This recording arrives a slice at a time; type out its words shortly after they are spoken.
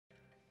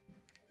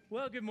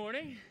Well, good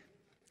morning.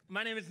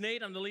 My name is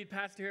Nate. I'm the lead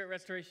pastor here at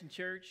Restoration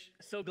Church.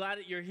 So glad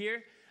that you're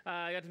here.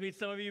 I got to meet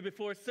some of you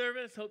before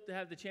service. Hope to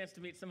have the chance to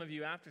meet some of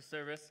you after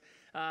service.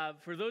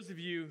 For those of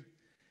you,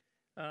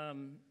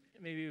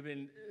 maybe you've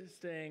been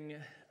staying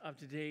up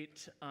to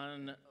date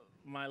on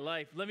my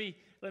life. Let me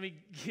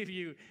give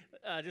you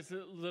just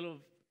a little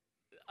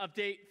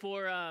update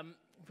for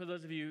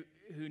those of you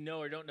who know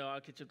or don't know.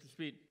 I'll catch you up to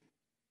speed.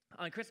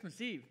 On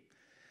Christmas Eve,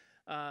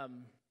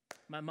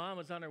 my mom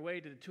was on her way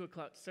to the 2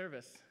 o'clock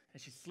service,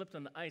 and she slipped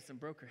on the ice and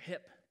broke her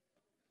hip.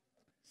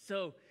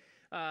 So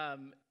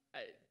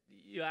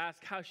you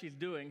ask how she's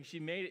doing. She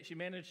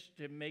managed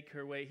to make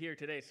her way here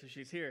today, so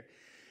she's here.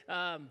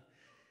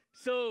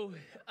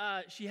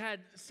 She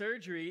had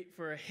surgery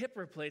for a hip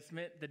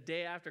replacement the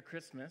day after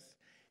Christmas,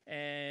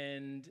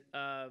 and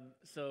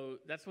so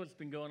that's what's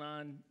been going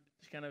on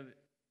kind of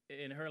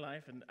in her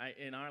life and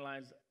in our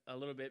lives a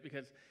little bit,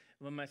 because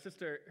when my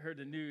sister heard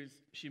the news,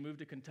 she moved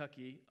to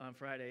Kentucky on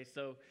Friday.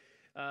 So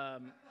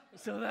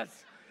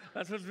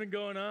that's what's been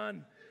going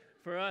on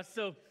for us.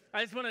 So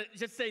I just want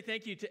to say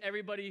thank you to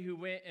everybody who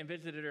went and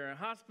visited her in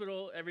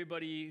hospital,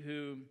 everybody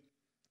who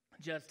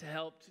just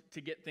helped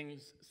to get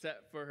things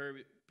set for her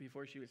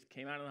before she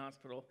came out of the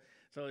hospital.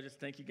 So just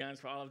thank you guys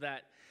for all of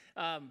that.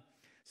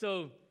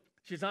 So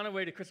she's on her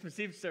way to Christmas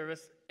Eve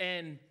service,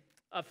 and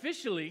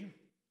officially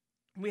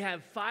we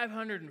have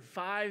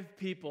 505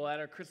 people at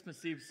our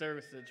Christmas Eve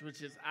services,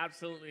 which is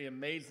absolutely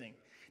amazing.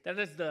 That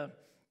is the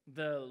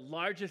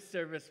largest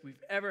service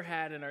we've ever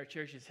had in our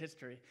church's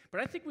history.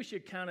 But I think we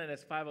should count it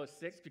as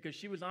 506 because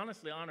she was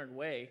honestly on her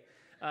way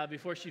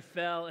before she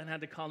fell and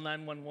had to call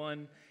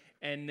 911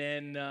 and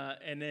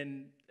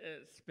then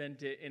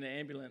spent it in an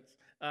ambulance.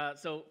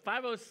 So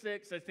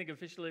 506, I think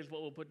officially is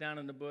what we'll put down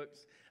in the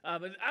books.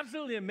 But it's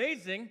absolutely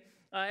amazing,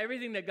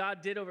 everything that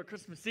God did over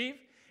Christmas Eve,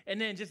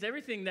 and then just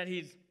everything that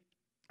He's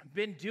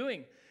been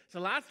doing. So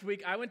last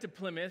week, I went to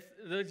Plymouth.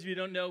 Those of you who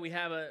don't know, we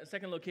have a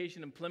second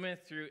location in Plymouth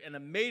through an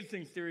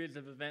amazing series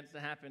of events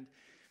that happened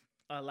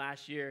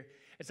last year.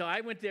 And so I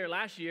went there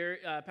last year.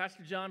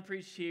 Pastor John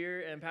preached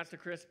here, and Pastor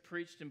Chris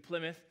preached in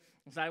Plymouth.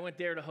 And so I went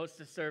there to host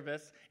a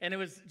service, and it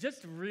was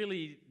just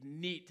really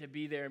neat to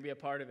be there and be a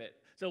part of it.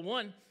 So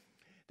one,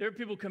 there were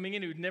people coming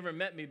in who'd never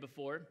met me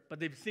before, but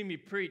they've seen me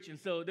preach. And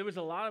so there was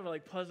a lot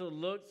of puzzled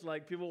looks,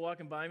 like people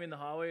walking by me in the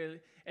hallway,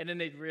 and then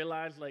they'd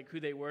realize who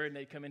they were, and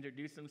they'd come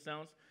introduce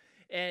themselves.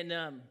 And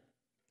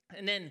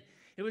then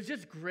it was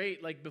just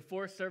great,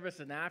 before service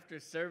and after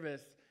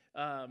service,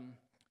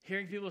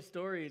 hearing people's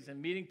stories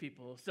and meeting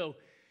people. So,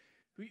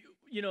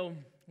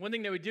 one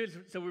thing that we do is,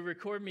 so we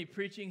record me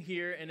preaching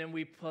here, and then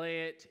we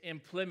play it in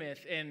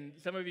Plymouth. And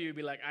some of you would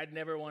be like, I'd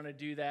never want to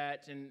do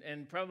that,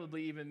 and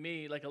probably even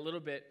me, a little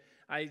bit.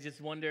 I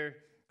just wonder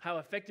how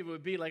effective it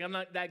would be. I'm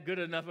not that good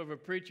enough of a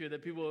preacher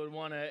that people would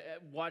want to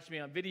watch me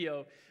on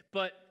video.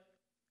 But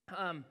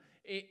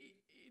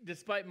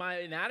despite my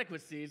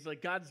inadequacies,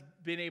 God's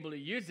been able to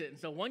use it. And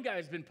so one guy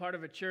who's been part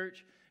of the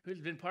church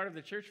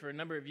for a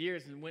number of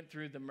years and went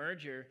through the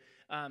merger,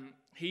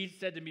 he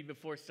said to me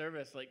before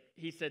service,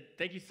 he said,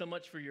 thank you so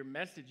much for your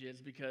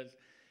messages, because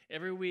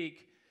every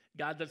week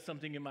God does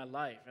something in my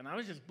life. And I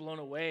was just blown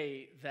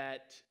away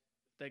that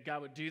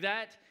God would do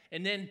that.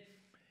 And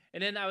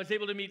then I was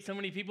able to meet so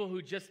many people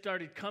who just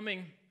started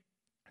coming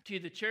to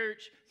the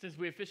church since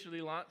we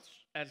officially launched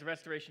as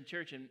Restoration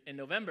Church in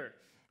November.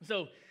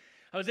 So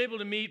I was able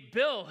to meet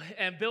Bill,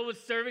 and Bill was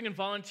serving and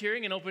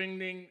volunteering and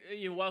opening,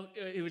 he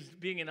was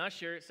being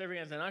serving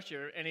as an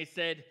usher, and he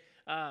said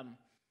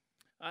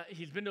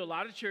he's been to a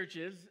lot of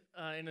churches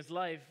in his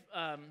life,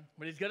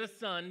 but he's got a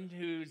son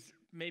who's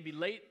maybe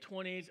late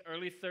 20s,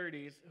 early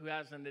 30s, who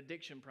has an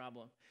addiction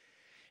problem.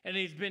 And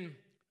he's been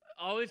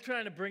always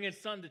trying to bring his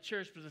son to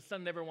church, but the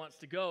son never wants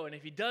to go. And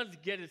if he does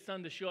get his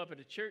son to show up at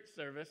a church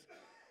service,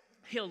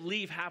 he'll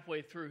leave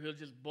halfway through. He'll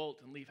just bolt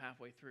and leave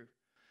halfway through.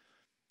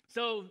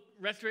 So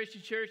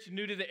Restoration Church,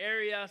 new to the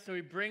area, so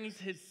he brings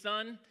his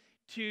son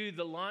to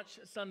the launch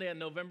Sunday on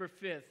November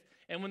 5th.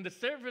 And when the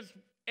service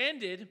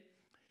ended,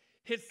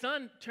 his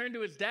son turned to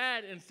his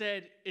dad and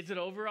said, "Is it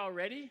over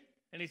already?"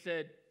 And he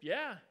said,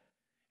 "Yeah."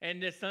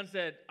 And his son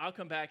said, "I'll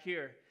come back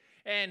here."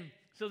 And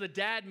so the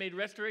dad made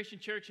Restoration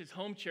Church his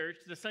home church.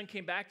 The son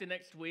came back the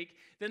next week.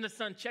 Then the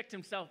son checked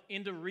himself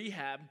into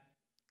rehab.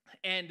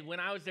 And when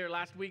I was there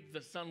last week,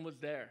 the son was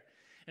there.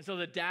 And so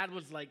the dad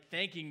was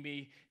thanking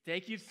me,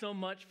 "Thank you so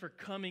much for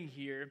coming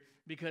here,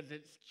 because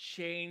it's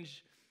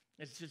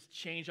just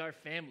changed our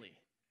family."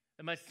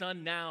 And my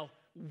son now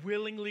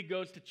willingly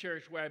goes to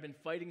church where I've been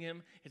fighting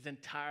him his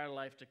entire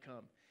life to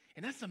come.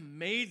 And that's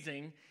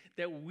amazing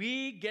that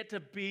we get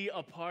to be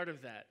a part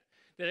of that.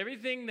 That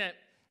everything that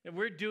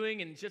we're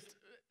doing, and just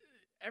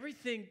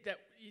everything that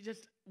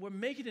we're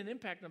making an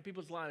impact on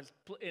people's lives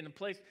in a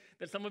place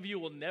that some of you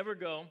will never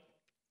go,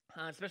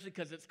 especially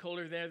because it's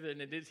colder there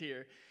than it is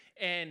here.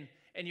 And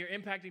you're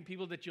impacting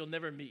people that you'll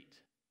never meet.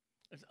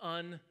 It's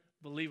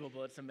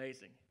unbelievable. It's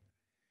amazing.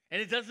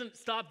 And it doesn't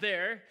stop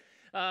there.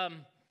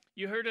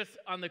 you heard us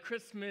on the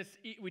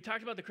we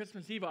talked about the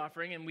Christmas Eve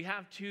offering, and we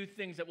have two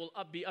things that we'll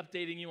be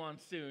updating you on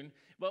soon.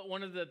 But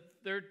one of the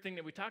third thing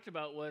that we talked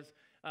about was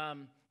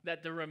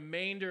that the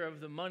remainder of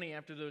the money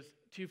after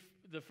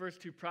the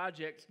first two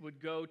projects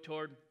would go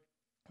toward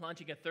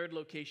launching a third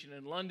location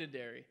in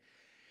Londonderry.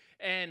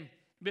 And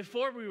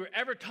before we were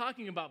ever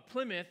talking about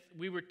Plymouth,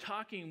 we were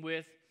talking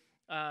with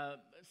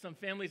some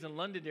families in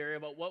Londonderry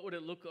about what would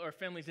it look, or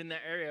families in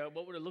that area,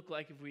 what would it look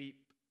like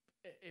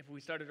if we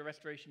started a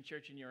Restoration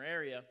Church in your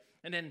area.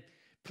 And then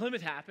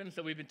Plymouth happened,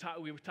 so we've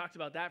talked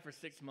about that for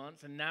 6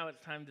 months, and now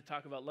it's time to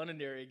talk about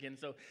Londonderry again.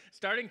 So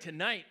starting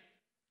tonight,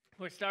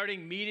 we're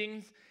starting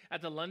meetings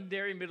at the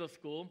Londonderry Middle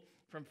School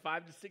from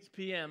 5 to 6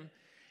 p.m.,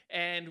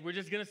 and we're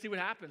just going to see what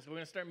happens. We're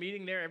going to start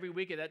meeting there every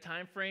week at that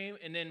time frame,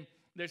 and then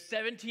there's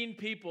 17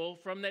 people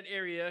from that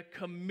area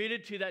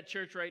committed to that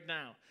church right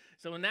now.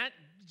 So when that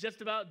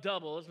just about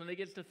doubles, when it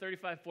gets to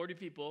 35, 40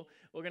 people,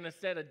 we're going to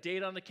set a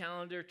date on the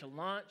calendar to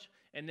launch,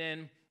 and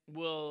then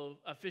we'll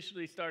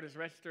officially start as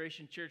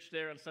Restoration Church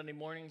there on Sunday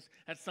mornings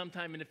at some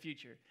time in the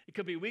future. It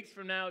could be weeks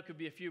from now. It could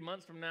be a few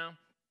months from now.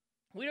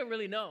 We don't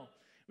really know.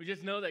 We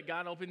just know that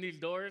God opened these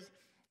doors.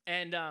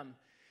 And,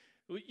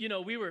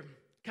 we were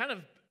kind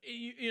of,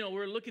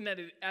 we're looking at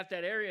it at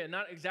that area,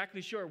 not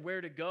exactly sure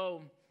where to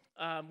go.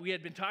 We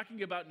had been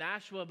talking about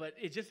Nashua, but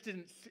it just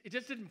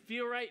didn't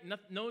feel right.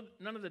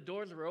 None of the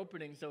doors were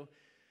opening. So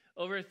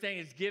over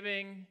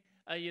Thanksgiving,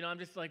 I'm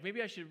just like,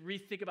 maybe I should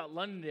rethink about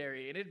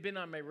Londonderry. And it had been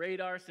on my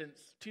radar since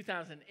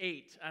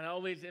 2008. And I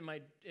always in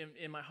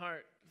my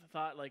heart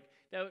thought like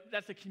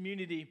that's a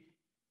community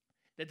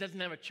that doesn't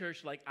have a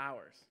church like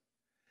ours.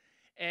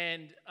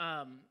 And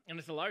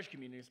it's a large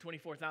community. It's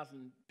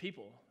 24,000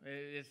 people.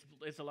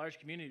 It's a large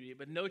community,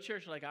 but no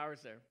church like ours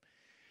there.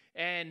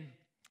 And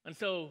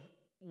so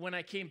when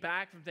I came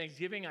back from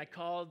Thanksgiving, I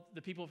called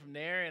the people from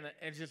there, and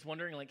I was just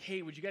wondering, like,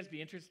 hey, would you guys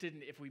be interested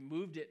in if we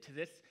moved it to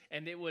this?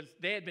 And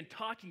they had been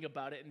talking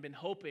about it and been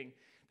hoping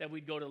that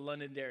we'd go to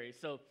Londonderry.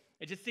 So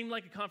it just seemed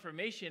like a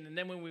confirmation. And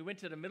then when we went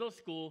to the middle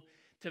school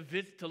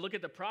to look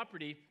at the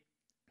property,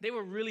 they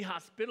were really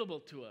hospitable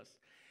to us.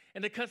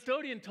 And the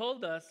custodian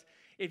told us,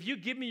 if you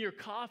give me your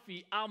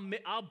coffee, I'll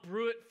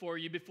brew it for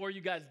you before you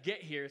guys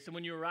get here. So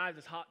when you arrive,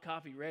 there's hot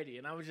coffee ready.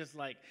 And I was just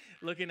like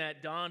looking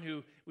at Don,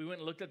 who we went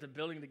and looked at the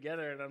building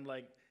together, and I'm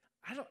like,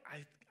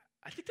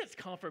 I think that's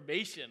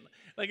confirmation.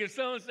 Like if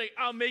someone's saying,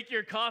 I'll make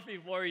your coffee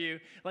for you,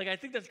 like I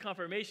think that's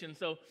confirmation.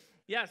 So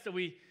yeah, so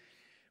we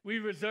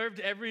reserved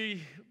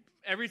every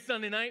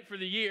Sunday night for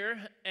the year,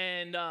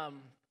 and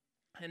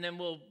then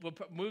we'll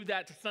move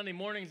that to Sunday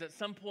mornings at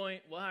some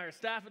point. We'll hire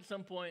staff at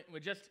some point. We're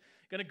just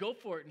going to go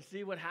for it and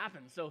see what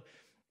happens. So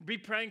be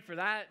praying for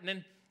that. And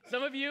then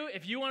some of you,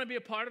 if you want to be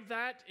a part of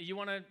that, you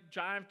want to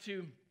drive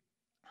to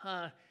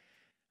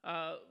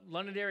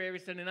Londonderry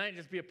every Sunday night and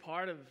just be a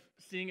part of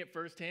seeing it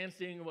firsthand,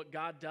 seeing what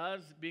God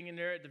does, being in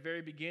there at the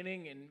very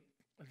beginning, and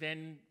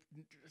then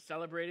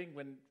celebrating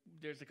when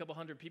there's a couple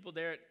hundred people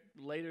there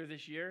later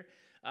this year.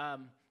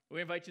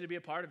 We invite you to be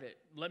a part of it.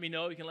 Let me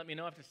know. You can let me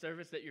know after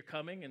service that you're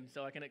coming, and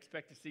so I can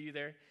expect to see you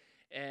there.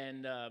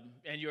 And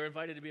you're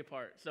invited to be a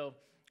part. So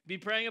be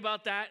praying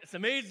about that. It's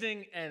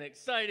amazing and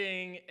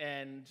exciting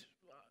and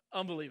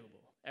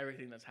unbelievable,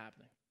 everything that's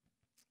happening.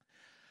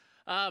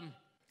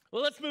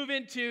 Well, let's move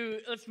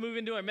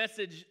into our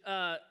message.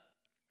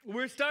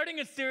 We're starting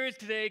a series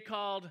today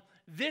called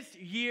 "This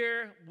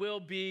Year Will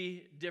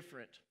Be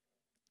Different."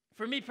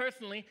 For me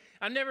personally,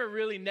 I'm never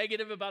really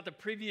negative about the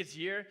previous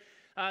year,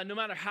 no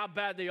matter how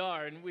bad they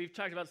are. And we've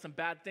talked about some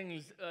bad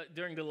things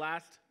during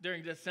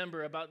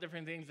December about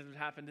different things that have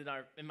happened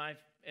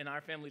in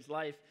our family's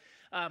life.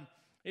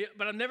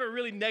 But I'm never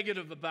really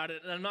negative about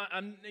it, and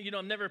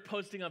I'm never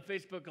posting on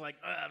Facebook like,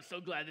 I'm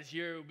so glad this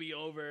year will be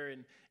over,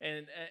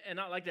 and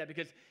not like that,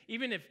 because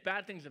even if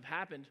bad things have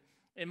happened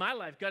in my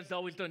life, God's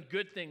always done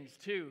good things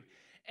too.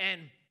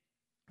 And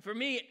for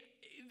me,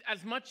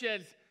 as much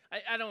as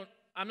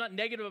I'm not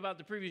negative about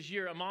the previous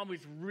year, I'm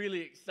always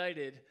really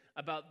excited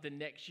about the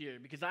next year,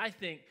 because I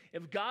think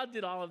if God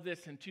did all of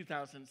this in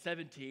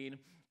 2017,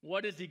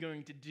 what is he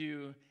going to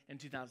do in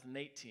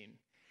 2018?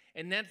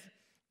 And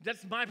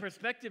that's my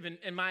perspective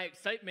and my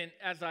excitement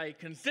as I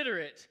consider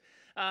it.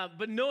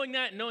 But knowing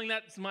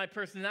that's my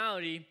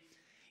personality,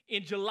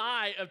 in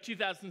July of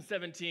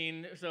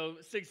 2017, so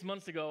 6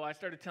 months ago, I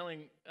started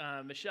telling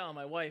Michelle,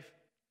 my wife,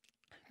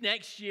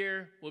 next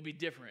year will be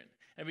different.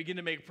 And begin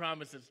to make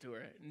promises to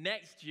her.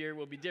 Next year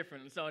will be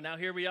different. And so now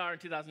here we are in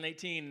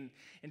 2018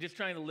 and just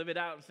trying to live it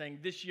out and saying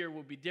this year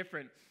will be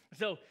different.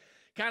 So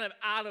kind of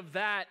out of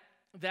that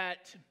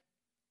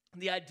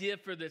the idea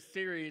for this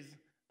series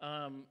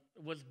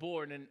was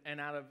born and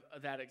out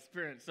of that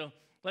experience. So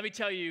let me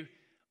tell you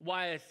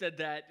why I said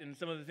that and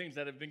some of the things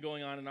that have been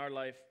going on in our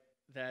life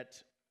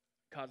that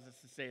caused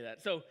us to say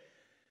that. So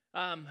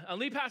I'm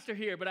lead pastor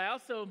here, but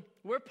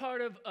we're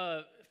part of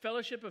a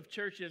fellowship of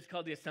churches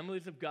called the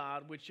Assemblies of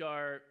God,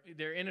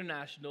 they're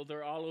international.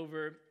 They're all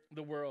over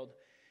the world.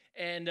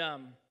 And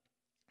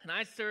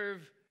I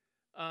serve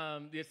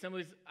the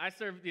Assemblies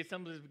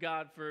of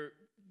God for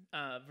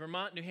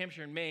Vermont, New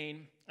Hampshire, and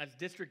Maine as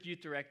district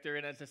youth director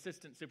and as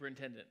assistant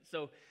superintendent.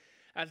 So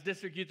as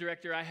district youth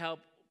director, I help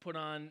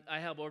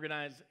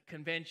organize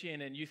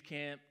convention and youth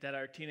camp that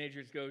our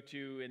teenagers go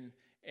to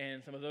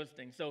and some of those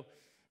things. So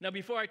now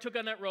before I took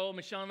on that role,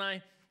 Michelle and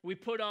I, we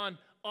put on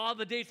all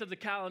the dates of the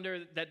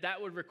calendar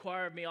that would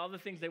require of me, all the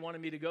things they wanted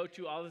me to go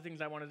to, all the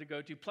things I wanted to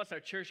go to, plus our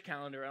church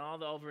calendar and all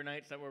the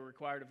overnights that were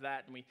required of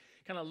that. And we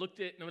kind of looked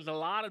at it, and it was a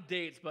lot of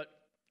dates, but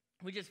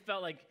we just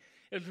felt like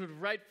it was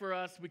right for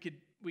us. We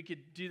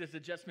could do this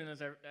adjustment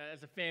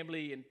as a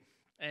family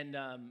and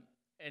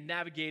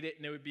navigate it,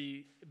 and it would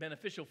be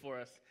beneficial for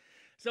us.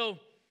 So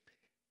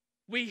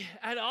we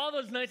had all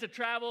those nights of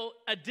travel.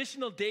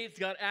 Additional dates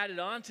got added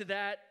on to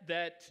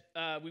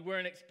that we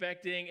weren't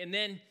expecting. And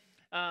then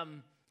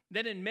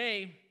in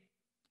May,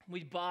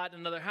 we bought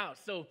another house.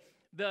 So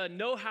the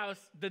no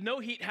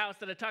heat house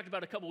that I talked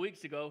about a couple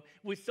weeks ago,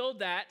 we sold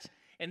that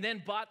and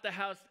then bought the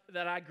house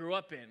that I grew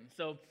up in.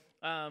 So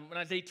when I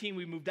was 18,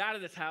 we moved out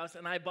of this house,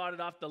 and I bought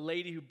it off the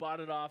lady who bought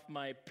it off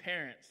my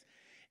parents.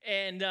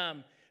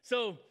 And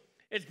so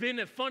it's been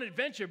a fun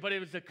adventure, but it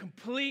was a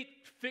complete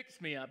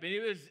fix-me-up, and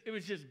it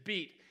was just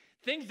beat.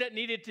 Things that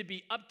needed to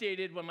be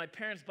updated when my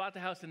parents bought the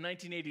house in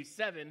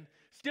 1987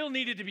 still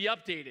needed to be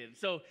updated.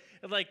 So,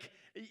 like,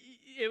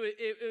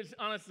 it was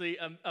honestly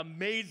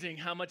amazing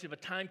how much of a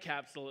time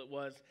capsule it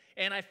was.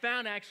 And I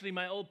found actually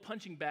my old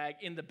punching bag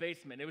in the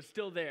basement. It was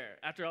still there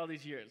after all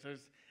these years. It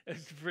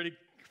was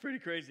pretty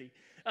crazy.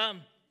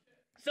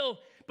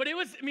 But it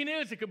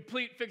was a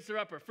complete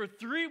fixer-upper. For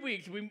 3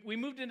 weeks, we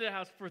moved into the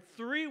house. For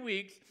 3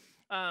 weeks,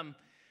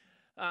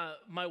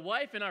 my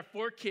wife and our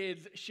 4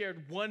 kids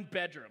shared one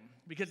bedroom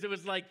because it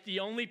was like the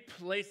only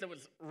place that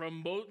was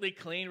remotely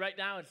clean. Right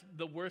now, it's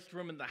the worst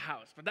room in the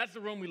house. But that's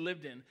the room we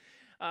lived in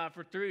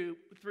for 3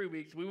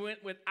 weeks. We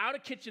went without a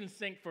kitchen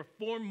sink for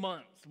 4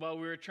 months while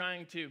we were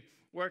trying to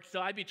work.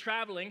 So I'd be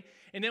traveling,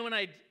 and then when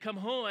I'd come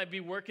home, I'd be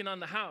working on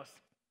the house.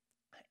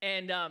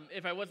 And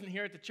if I wasn't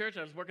here at the church,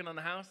 I was working on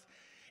the house,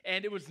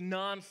 and it was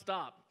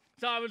nonstop.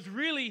 So I was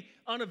really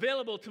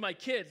unavailable to my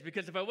kids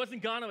because if I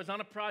wasn't gone, I was on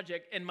a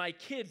project, and my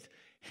kids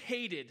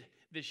hated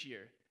this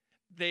year.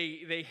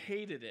 They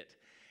hated it.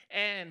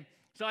 And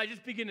so I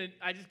just began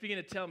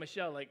to tell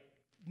Michelle, like,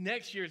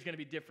 next year is going to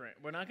be different.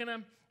 We're not going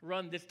to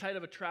run this tight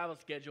of a travel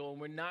schedule,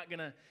 and we're not going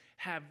to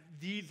have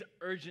these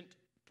urgent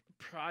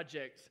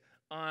projects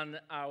in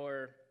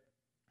our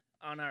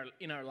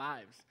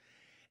lives.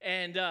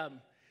 And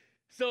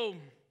so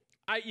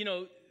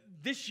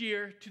this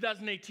year,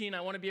 2018,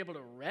 I want to be able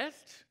to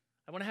rest.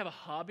 I want to have a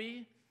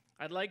hobby.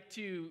 I'd like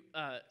to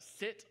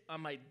sit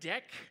on my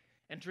deck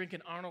and drink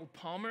an Arnold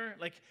Palmer.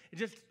 Like,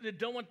 I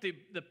don't want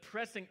the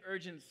pressing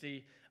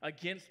urgency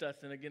against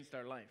us and against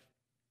our life.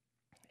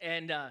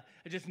 And I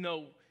just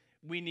know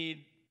we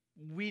need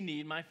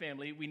my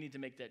family. We need to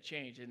make that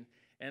change.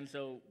 And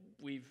so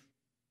we've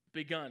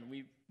begun.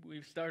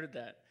 We've started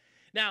that.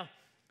 Now,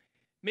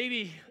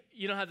 maybe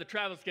you don't have the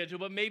travel schedule,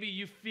 but maybe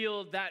you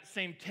feel that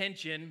same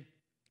tension.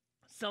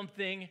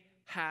 Something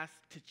has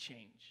to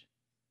change.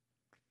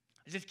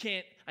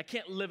 I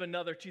can't live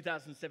another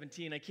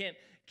 2017. I can't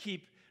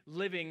keep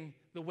living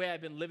the way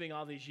I've been living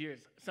all these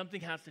years.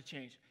 Something has to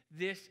change.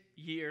 This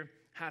year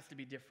has to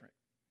be different.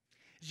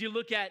 As you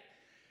look at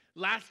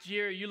last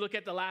year, you look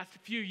at the last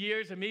few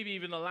years, or maybe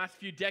even the last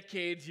few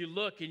decades, you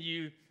look and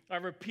you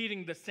are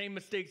repeating the same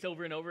mistakes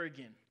over and over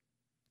again.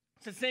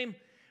 It's the same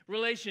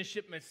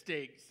relationship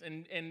mistakes,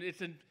 and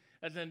it's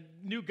as a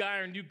new guy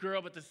or new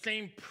girl, but the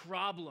same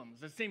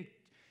problems, the same,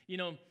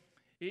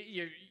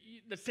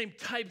 the same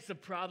types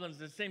of problems,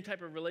 the same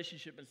type of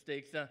relationship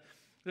mistakes,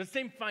 the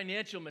same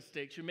financial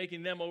mistakes. You're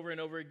making them over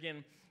and over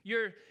again.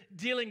 You're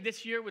dealing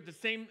this year with the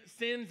same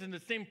sins and the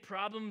same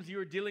problems you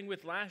were dealing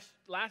with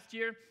last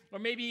year, or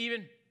maybe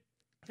even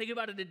think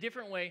about it a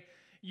different way.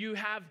 You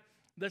have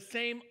the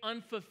same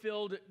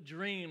unfulfilled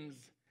dreams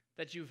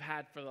that you've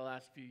had for the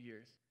last few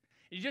years.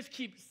 You just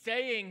keep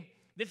saying,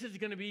 this is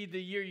going to be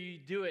the year you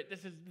do it.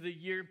 This is the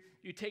year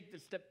you take the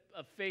step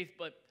of faith,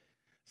 but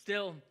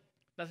still,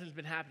 nothing's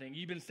been happening.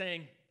 You've been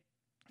saying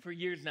for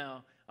years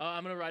now, oh,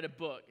 I'm going to write a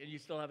book, and you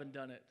still haven't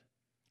done it.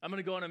 I'm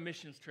going to go on a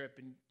missions trip,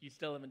 and you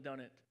still haven't done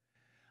it.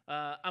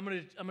 I'm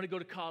going to go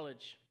to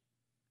college,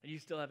 and you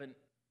still haven't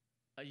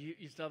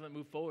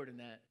moved forward in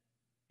that.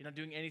 You're not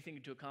doing anything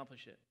to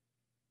accomplish it.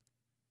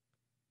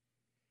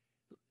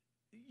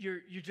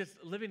 You're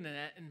just living in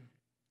that,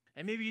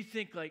 and maybe you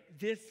think, like,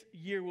 this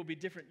year will be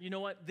different. You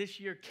know what? This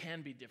year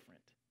can be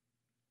different.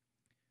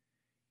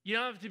 You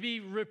don't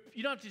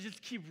have to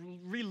just keep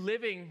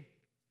reliving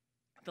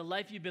the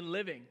life you've been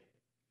living.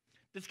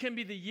 This can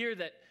be the year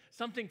that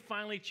something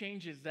finally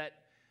changes, that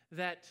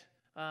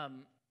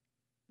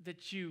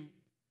you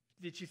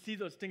see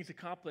those things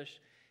accomplished.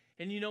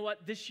 And you know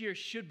what? This year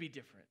should be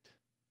different.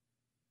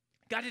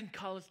 God didn't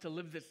call us to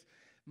live this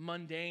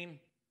mundane,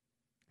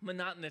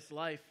 monotonous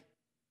life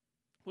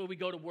where we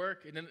go to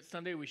work, and then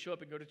Sunday we show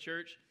up and go to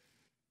church,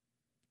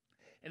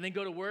 and then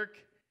go to work,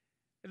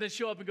 and then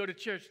show up and go to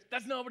church.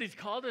 That's not what He's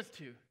called us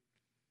to.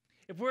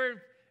 If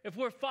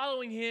we're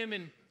following Him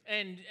and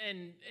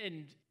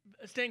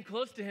staying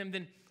close to him,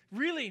 then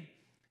really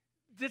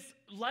this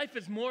life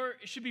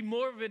should be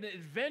more of an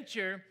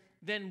adventure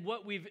than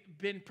what we've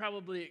been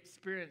probably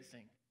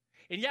experiencing.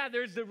 And yeah,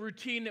 there's the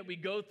routine that we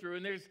go through,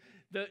 and there's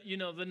the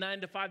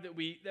 9 to 5 that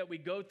we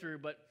go through,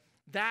 but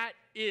that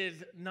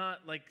is not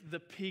like the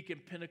peak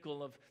and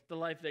pinnacle of the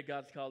life that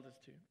God's called us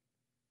to.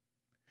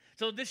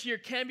 So this year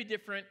can be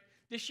different.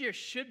 This year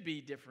should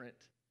be different.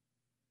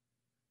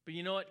 But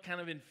you know what?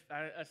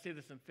 I say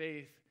this in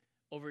faith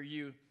over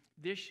you.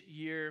 This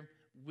year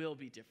will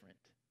be different.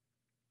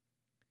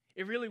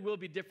 It really will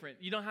be different.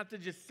 You don't have to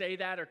just say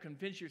that or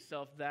convince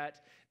yourself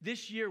that.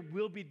 This year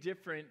will be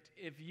different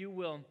if you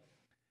will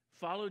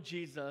follow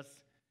Jesus,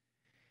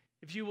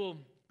 if you will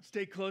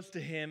stay close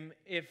to him,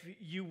 if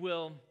you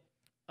will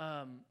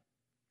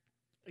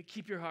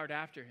keep your heart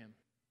after him.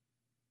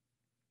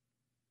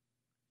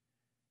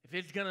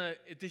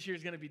 If this year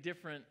is gonna be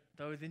different,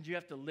 though, then you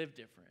have to live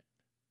different.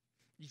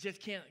 You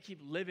just can't keep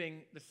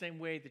living the same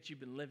way that you've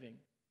been living.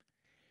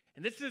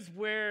 And this is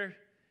where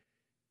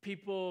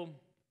people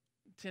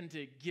tend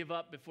to give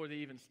up before they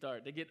even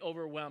start. They get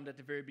overwhelmed at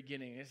the very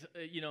beginning. It's,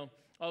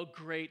 oh,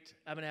 great,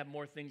 I'm going to have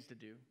more things to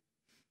do.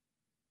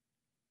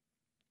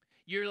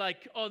 You're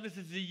like, oh, this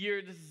is the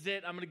year, this is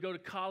it, I'm going to go to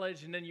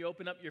college, and then you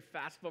open up your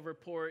FAFSA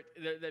report,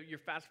 your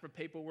FAFSA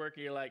paperwork,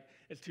 and you're like,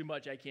 it's too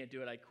much, I can't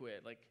do it, I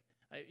quit.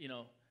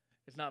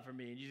 It's not for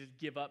me. And you just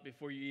give up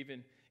before you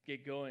even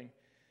get going.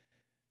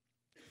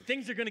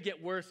 Things are going to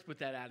get worse with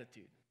that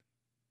attitude.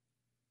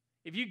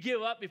 If you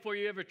give up before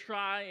you ever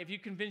try, if you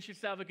convince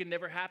yourself it can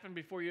never happen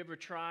before you ever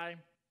try,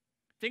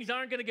 things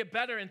aren't going to get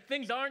better and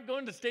things aren't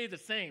going to stay the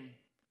same.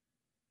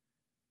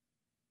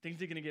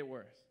 Things are going to get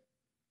worse.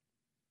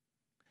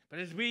 But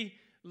as we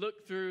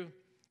look through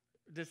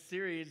this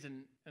series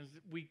and as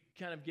we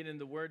kind of get in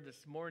the Word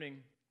this morning,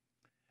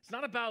 it's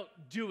not about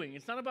doing.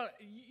 It's not about,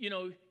 you're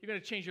going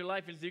to change your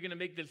life and you're going to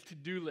make this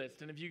to-do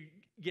list. And if you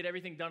get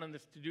everything done on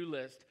this to-do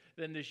list,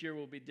 then this year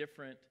will be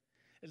different.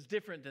 It's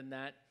different than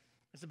that.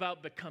 It's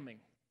about becoming.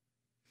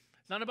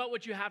 It's not about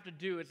what you have to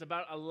do. It's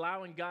about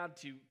allowing God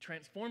to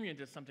transform you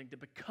into something, to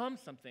become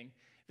something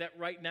that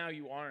right now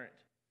you aren't.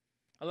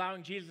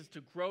 Allowing Jesus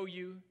to grow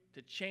you,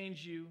 to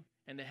change you,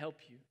 and to help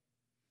you.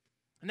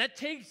 And that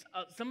takes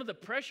some of the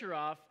pressure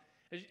off.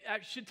 It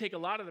should take a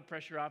lot of the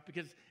pressure off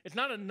because it's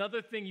not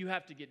another thing you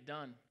have to get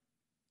done.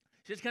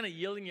 It's just kind of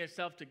yielding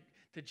yourself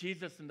to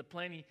Jesus and the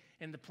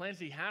plans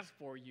he has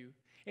for you.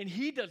 And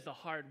he does the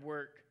hard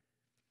work.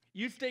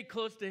 You stay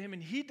close to him,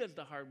 and he does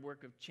the hard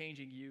work of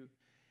changing you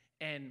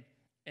and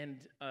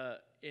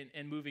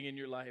moving in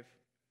your life.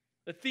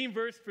 The theme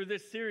verse for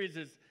this series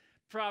is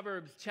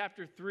Proverbs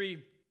chapter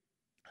 3,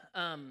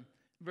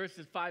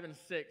 verses 5 and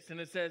 6. And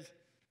it says,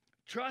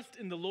 "Trust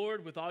in the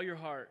Lord with all your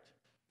heart,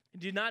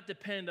 and do not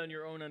depend on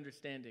your own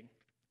understanding.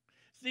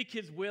 Seek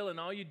his will in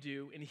all you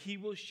do, and he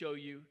will show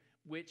you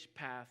which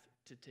path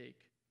to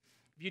take."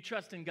 If you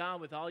trust in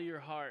God with all your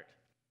heart,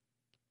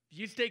 if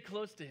you stay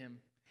close to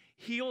him,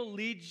 he'll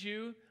lead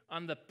you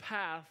on the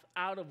path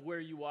out of where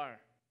you are.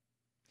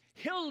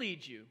 He'll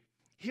lead you.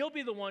 He'll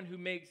be the one who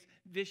makes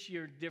this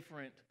year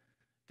different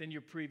than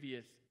your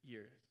previous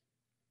years.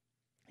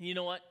 And you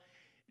know what?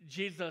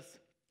 Jesus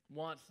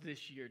wants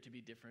this year to be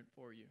different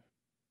for you.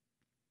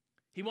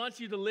 He wants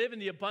you to live in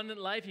the abundant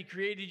life he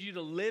created you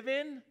to live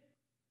in.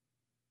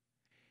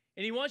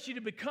 And he wants you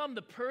to become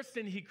the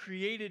person he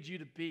created you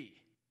to be.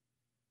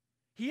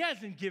 He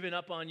hasn't given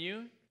up on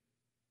you.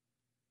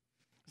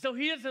 So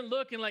he doesn't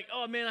look and like,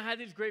 oh man, I had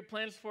these great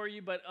plans for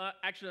you, but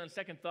actually on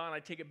second thought, I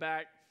take it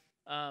back.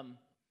 I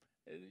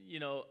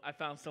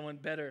found someone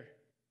better.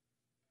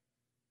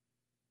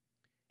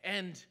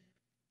 And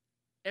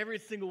every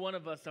single one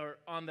of us are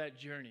on that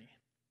journey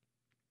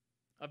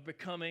of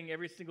becoming.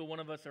 Every single one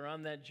of us are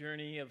on that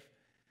journey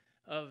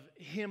of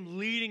him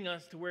leading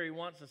us to where he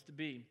wants us to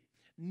be.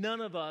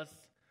 None of us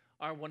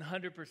are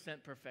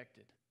 100%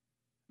 perfected.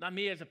 Not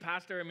me as a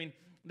pastor. I mean,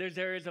 there's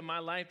areas of my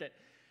life that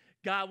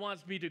God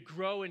wants me to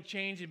grow and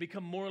change and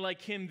become more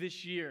like him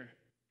this year.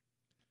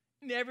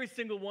 And every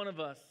single one of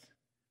us,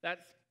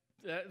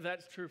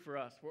 that's true for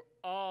us. We're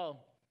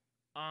all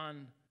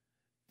on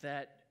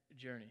that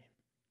journey.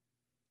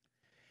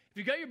 If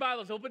you got your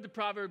Bibles, open to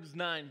Proverbs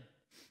 9.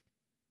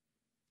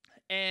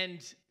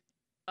 And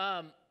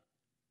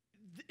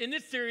in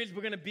this series,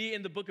 we're going to be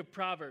in the book of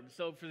Proverbs.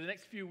 So for the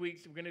next few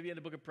weeks, we're going to be in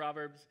the book of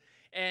Proverbs.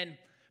 And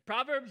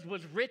Proverbs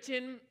was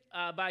written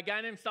by a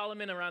guy named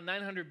Solomon around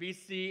 900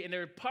 BC, and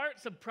there are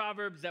parts of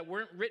Proverbs that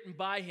weren't written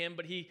by him,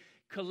 but he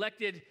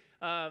collected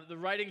the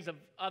writings of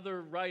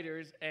other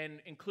writers and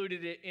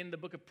included it in the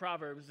book of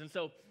Proverbs. And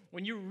so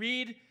when you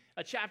read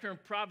a chapter in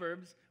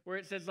Proverbs where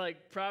it says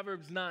like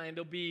Proverbs 9,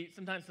 there'll be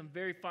sometimes some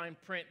very fine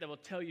print that will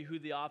tell you who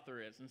the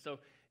author is. And so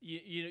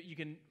you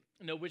can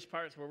know which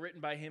parts were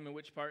written by him and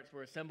which parts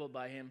were assembled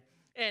by him.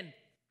 And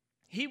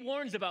he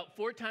warns about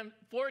four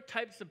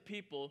types of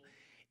people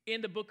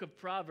in the book of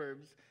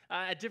Proverbs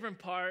at different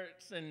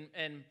parts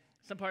and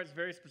some parts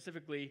very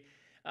specifically.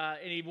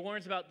 And he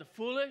warns about the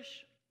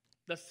foolish,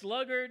 the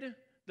sluggard,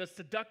 the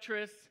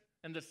seductress,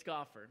 and the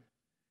scoffer.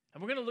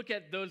 And we're going to look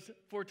at those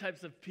 4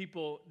 types of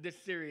people this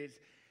series.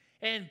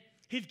 And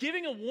he's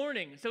giving a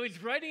warning. So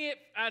he's writing it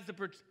as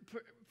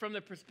from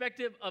the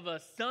perspective of a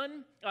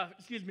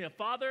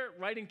father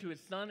writing to his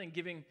son and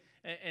giving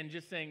and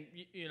just saying,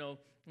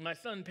 my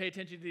son, pay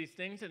attention to these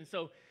things. And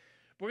so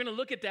we're going to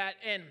look at that.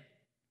 And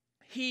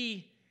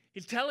he's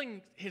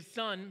telling his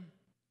son,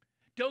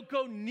 don't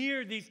go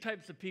near these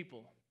types of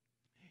people.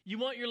 You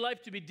want your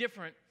life to be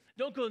different.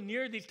 Don't go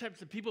near these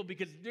types of people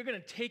because they're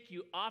going to take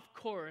you off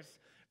course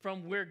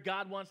from where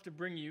God wants to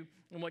bring you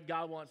and what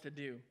God wants to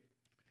do.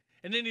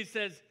 And then he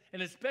says,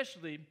 and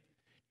especially,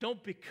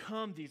 don't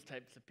become these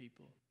types of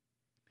people.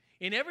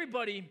 And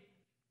everybody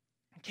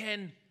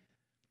can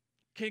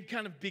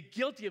kind of be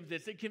guilty of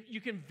this.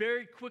 You can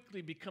very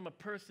quickly become a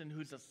person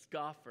who's a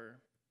scoffer.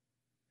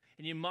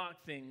 And you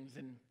mock things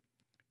and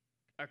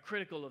are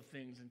critical of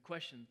things and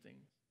question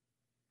things.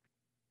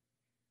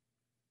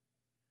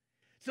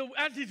 So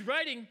as he's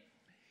writing,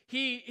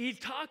 he's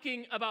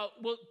talking about,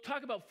 we'll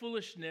talk about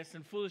foolishness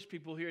and foolish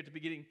people here at the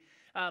beginning.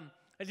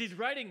 As he's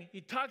writing,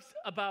 he talks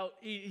about,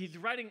 he's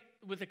writing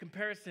with a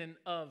comparison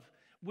of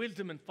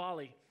wisdom and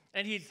folly.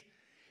 And he's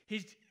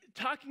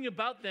talking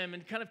about them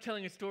and kind of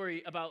telling a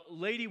story about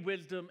Lady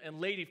Wisdom and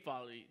Lady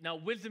Folly. Now,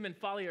 wisdom and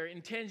folly are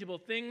intangible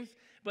things,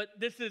 but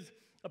this is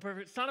a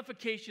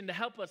personification to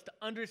help us to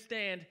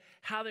understand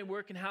how they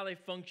work and how they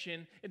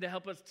function, and to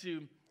help us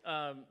to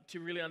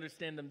really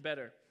understand them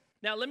better.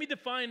 Now, let me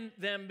define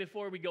them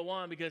before we go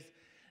on, because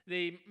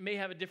they may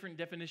have a different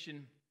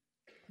definition.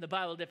 The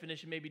Bible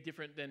definition may be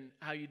different than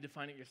how you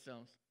define it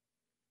yourselves.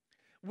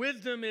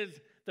 Wisdom is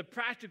the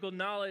practical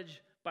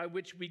knowledge by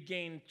which we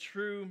gain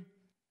true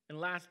and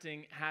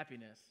lasting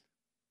happiness.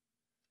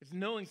 It's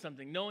knowing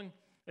something.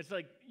 It's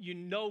like you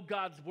know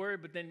God's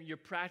word, but then you're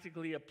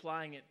practically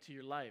applying it to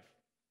your life.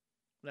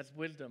 That's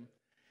wisdom.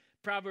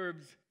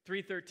 Proverbs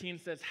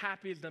 3:13 says,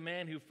 happy is the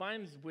man who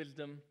finds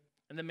wisdom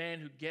and the man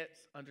who gets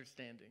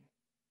understanding.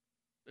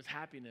 There's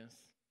happiness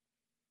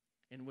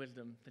in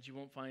wisdom that you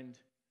won't find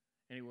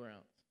anywhere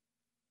else.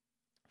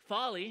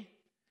 Folly,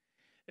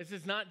 this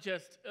is not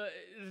just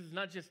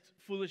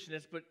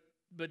foolishness,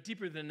 but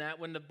deeper than that.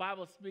 When the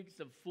Bible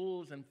speaks of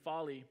fools and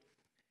folly,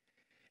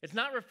 it's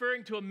not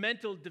referring to a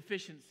mental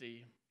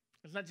deficiency.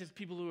 It's not just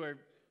people who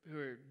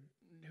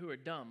are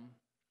dumb,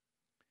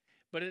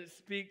 but it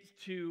speaks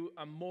to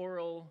a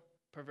moral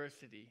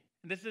perversity.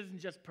 And this isn't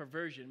just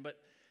perversion, but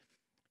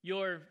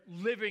you're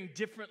living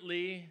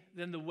differently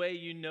than the way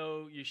you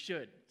know you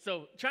should.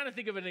 So trying to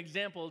think of an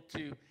example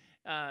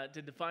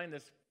to define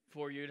this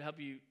for you, to help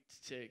you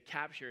to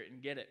capture it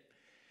and get it.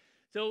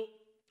 So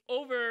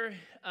over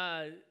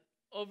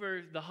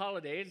the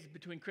holidays,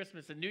 between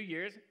Christmas and New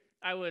Year's,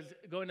 I was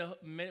going to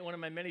one of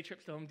my many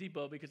trips to Home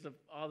Depot because of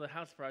all the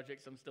house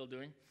projects I'm still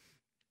doing.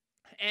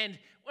 And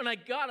when I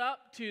got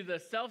up to the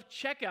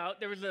self-checkout,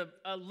 there was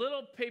a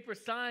little paper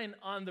sign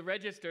on the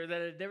register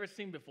that I'd never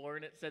seen before,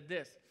 and it said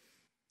this: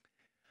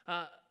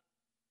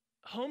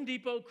 Home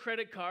Depot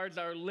credit cards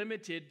are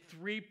limited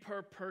 3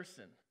 per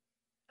person.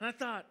 And I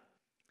thought,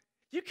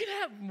 you can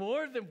have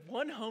more than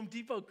one Home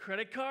Depot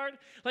credit card?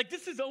 Like,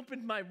 this has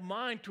opened my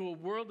mind to a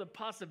world of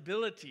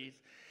possibilities.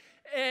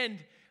 And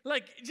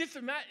like, just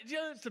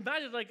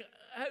imagine, like,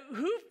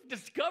 who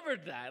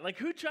discovered that? Like,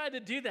 who tried to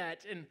do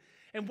that?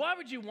 And why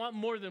would you want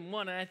more than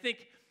one? And I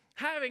think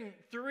having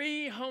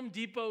 3 Home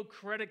Depot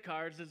credit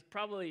cards is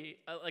probably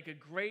like a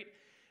great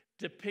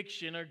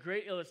depiction or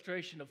great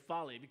illustration of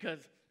folly, because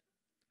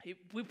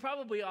we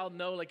probably all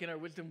know, like in our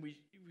wisdom,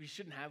 we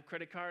shouldn't have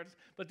credit cards,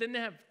 but then they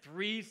have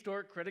 3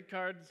 store credit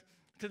cards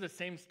to the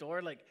same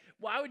store. Like,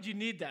 why would you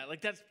need that?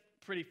 Like, that's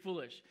pretty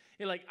foolish.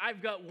 You're like,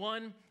 I've got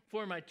one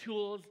for my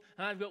tools,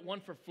 and I've got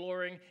one for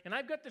flooring, and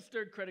I've got this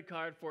 3rd credit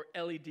card for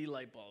LED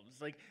light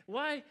bulbs. Like,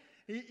 why,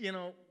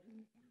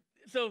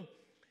 So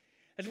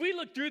as we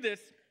look through this,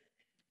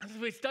 as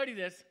we study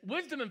this,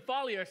 wisdom and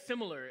folly are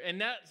similar,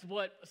 and that's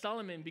what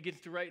Solomon begins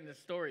to write in this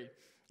story.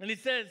 And he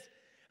says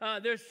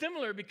they're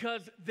similar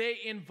because they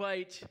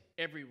invite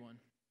everyone.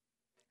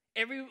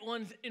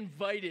 Everyone's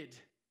invited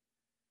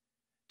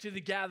to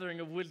the gathering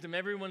of wisdom.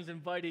 Everyone's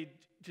invited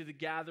to the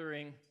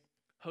gathering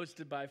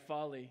hosted by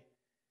folly.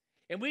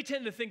 And we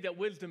tend to think that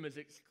wisdom is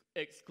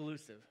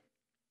exclusive.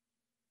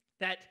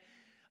 That,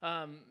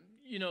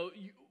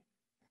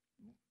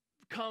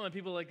 common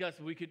people like us,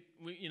 we could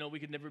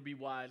never be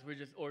wise. We're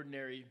just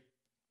ordinary,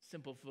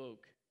 simple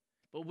folk.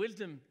 But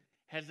wisdom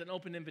has an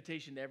open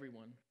invitation to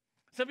everyone.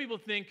 Some people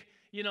think,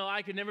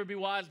 I could never be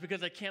wise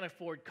because I can't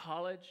afford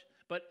college.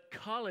 But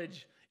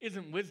college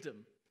isn't wisdom.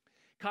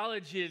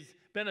 College is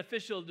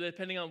beneficial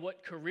depending on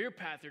what career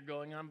path you're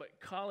going on, but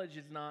college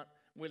is not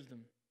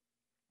wisdom.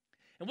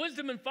 And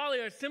wisdom and folly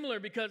are similar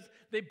because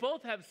they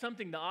both have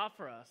something to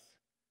offer us.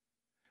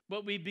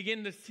 But we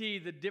begin to see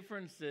the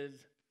differences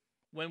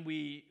when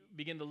we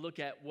begin to look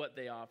at what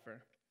they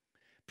offer.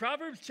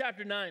 Proverbs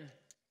chapter 9.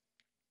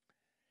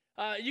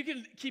 You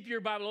can keep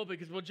your Bible open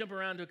because we'll jump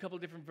around to a couple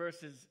different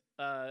verses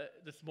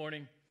this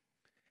morning.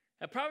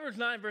 At Proverbs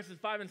 9, verses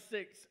 5 and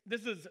 6,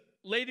 this is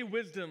Lady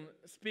Wisdom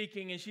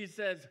speaking, and she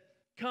says,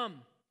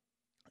 "Come,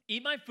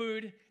 Eat my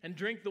food and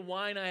drink the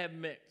wine I have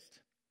mixed.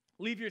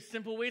 Leave your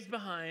simple ways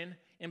behind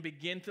and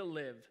begin to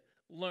live.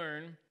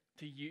 Learn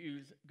to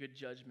use good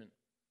judgment.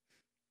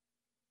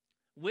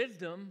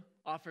 Wisdom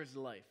offers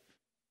life.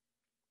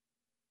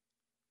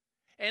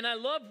 And I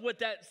love what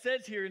that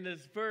says here in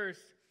this verse.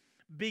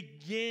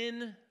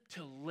 Begin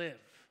to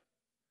live.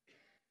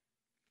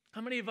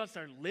 How many of us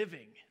are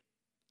living?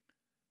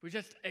 We're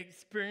just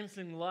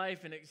experiencing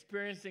life and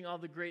experiencing all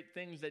the great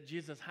things that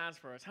Jesus has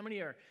for us. How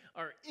many are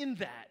in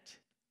that?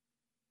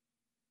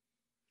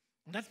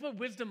 And that's what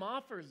wisdom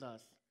offers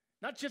us.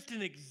 Not just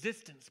an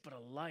existence, but a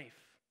life.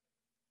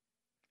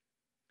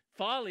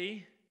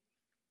 Folly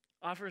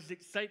offers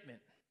excitement.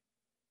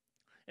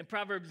 In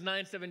Proverbs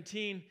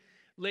 9:17,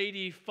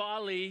 Lady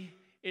Folly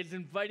is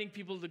inviting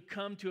people to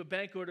come to a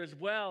banquet as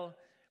well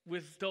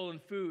with stolen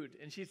food.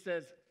 And she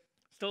says,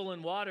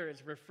 stolen water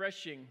is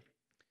refreshing.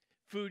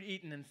 Food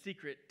eaten in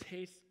secret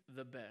tastes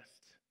the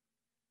best.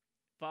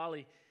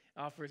 Folly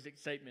offers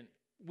excitement.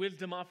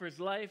 Wisdom offers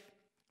life.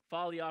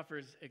 Folly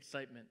offers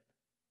excitement.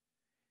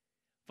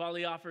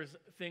 Folly offers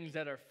things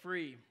that are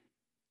free,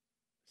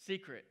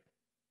 secret,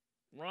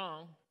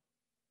 wrong,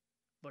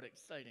 but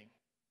exciting.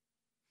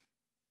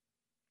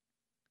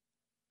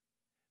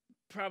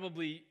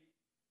 Probably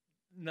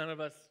none of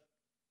us,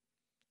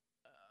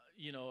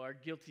 are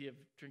guilty of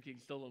drinking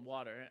stolen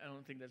water. I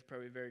don't think that's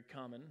probably very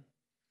common.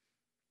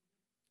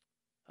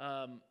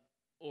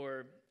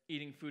 Or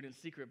eating food in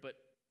secret, but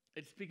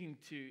it's speaking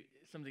to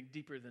something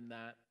deeper than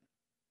that.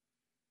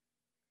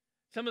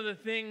 Some of the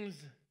things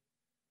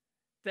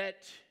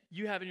that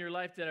you have in your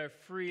life that are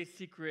free,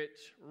 secret,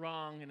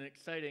 wrong, and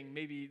exciting,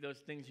 maybe those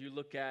things you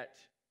look at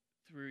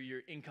through your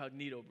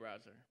incognito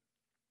browser.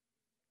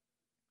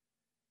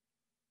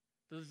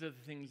 Those are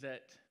the things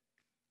that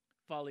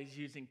folly's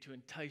using to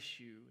entice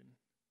you and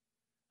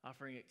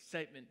offering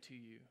excitement to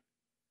you.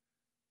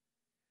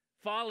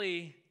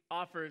 Folly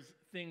offers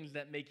things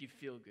that make you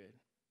feel good.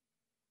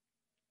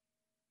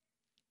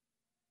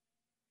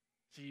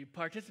 So you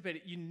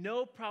participate. You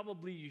know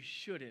probably you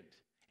shouldn't.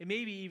 And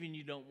maybe even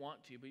you don't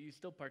want to, but you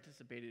still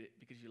participate in it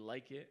because you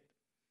like it,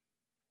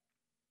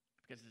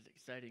 because it's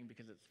exciting,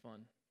 because it's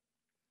fun.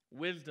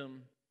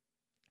 Wisdom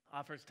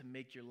offers to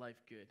make your life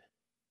good.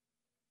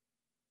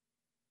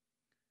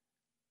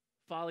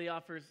 Folly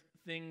offers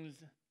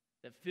things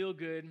that feel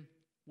good.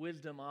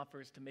 Wisdom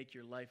offers to make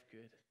your life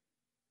good.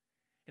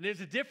 And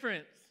there's a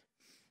difference,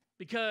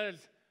 because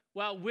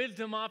while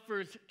wisdom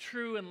offers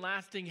true and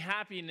lasting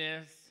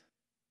happiness,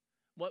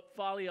 what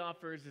folly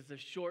offers is a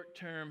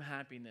short-term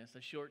happiness,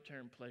 a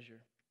short-term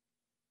pleasure.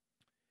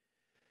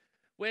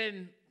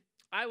 When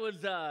I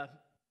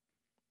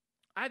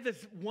had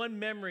this one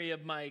memory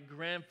of my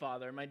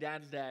grandfather, my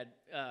dad's dad.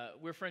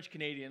 We're French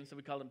Canadians, so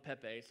we called him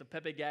Pepe. So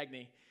Pepe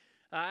Gagné.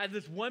 I had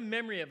this one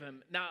memory of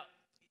him. Now,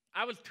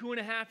 I was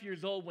 2.5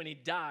 years old when he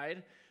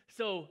died,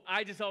 so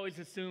I just always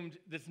assumed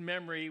this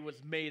memory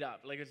was made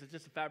up, like it was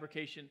just a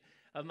fabrication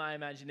of my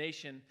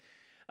imagination.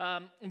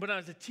 When I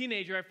was a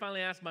teenager, I finally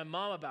asked my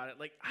mom about it.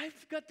 Like,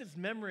 I've got this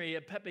memory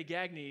of Pepe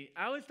Gagné.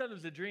 I always thought it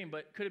was a dream,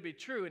 but could it be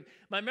true? And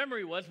my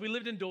memory was, we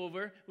lived in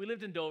Dover,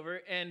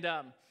 and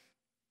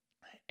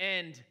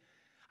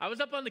I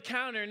was up on the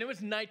counter, and it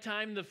was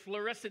nighttime. The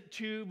fluorescent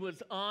tube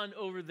was on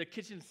over the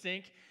kitchen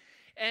sink,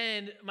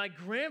 and my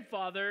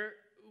grandfather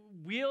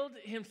wheeled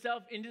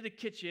himself into the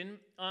kitchen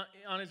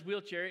on his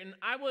wheelchair, and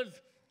I was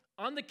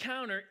on the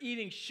counter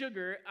eating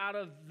sugar out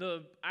of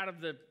the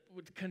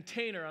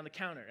container on the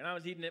counter, and I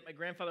was eating it. My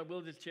grandfather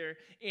wheeled his chair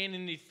in,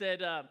 and he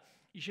said,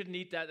 "You shouldn't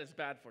eat that. That's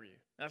bad for you."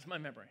 That's my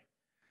memory.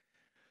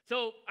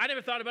 So I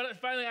never thought about it. I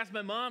finally asked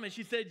my mom, and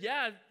she said,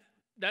 "Yeah,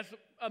 that's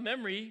a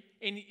memory,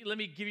 and let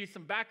me give you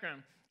some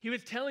background. He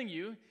was telling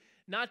you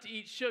not to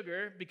eat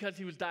sugar because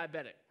he was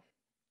diabetic.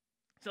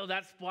 So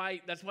that's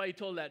why he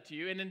told that to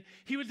you. And then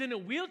he was in a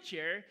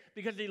wheelchair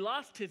because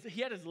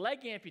he had his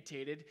leg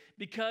amputated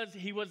because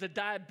he was a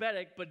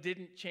diabetic but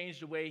didn't change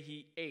the way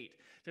he ate.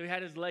 So he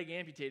had his leg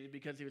amputated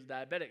because he was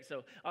diabetic.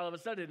 So all of a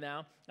sudden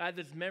now, I have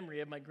this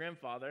memory of my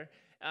grandfather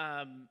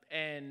as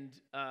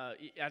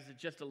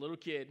just a little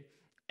kid,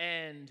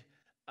 and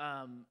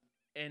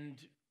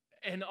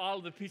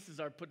all the pieces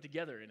are put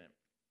together in it.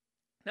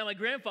 Now my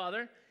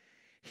grandfather,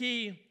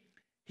 he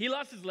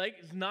lost his leg.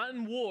 It's not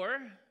in war,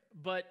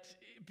 but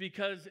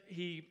because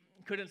he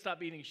couldn't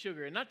stop eating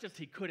sugar. And not just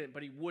he couldn't,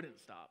 but he wouldn't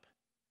stop.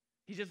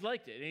 He just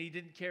liked it, and he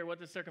didn't care what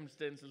the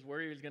circumstances were.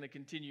 He was going to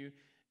continue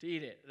to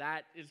eat it.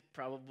 That's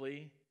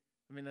folly.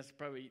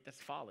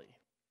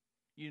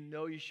 You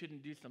know you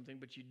shouldn't do something,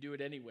 but you do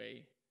it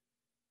anyway.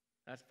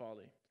 That's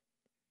folly.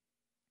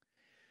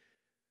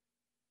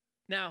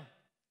 Now,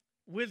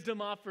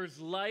 wisdom offers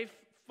life.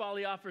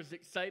 Folly offers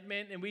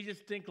excitement. And we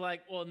just think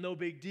like, well, no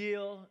big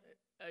deal.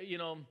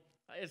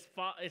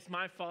 It's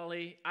my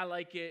folly. I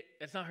like it.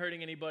 It's not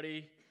hurting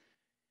anybody.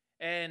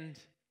 And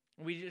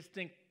we just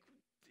think,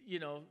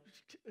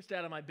 stay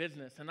out of my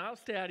business. And I'll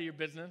stay out of your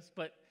business,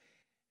 but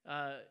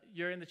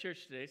you're in the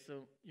church today,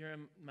 so you're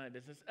in my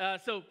business.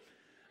 So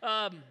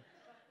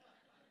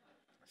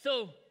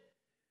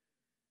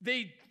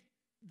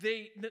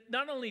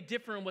not only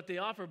differ in what they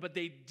offer, but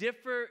they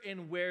differ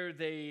in where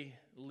they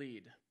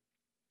lead.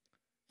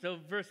 So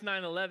verse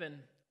 9:11,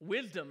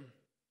 wisdom,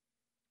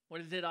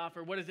 what does it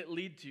offer? What does it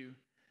lead to?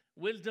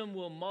 Wisdom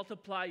will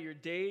multiply your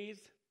days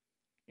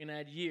and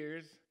add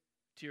years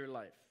to your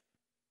life.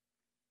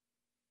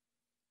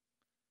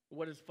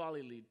 What does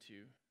folly lead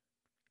to?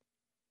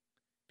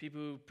 People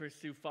who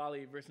pursue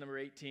folly, verse number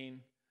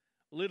 18,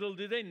 little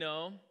do they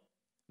know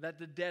that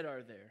the dead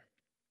are there.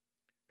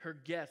 Her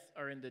guests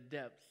are in the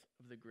depths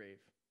of the grave.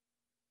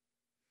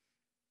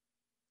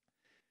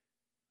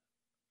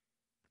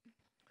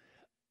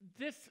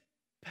 This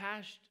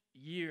past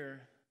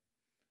year,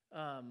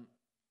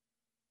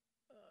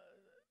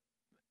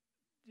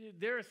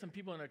 there are some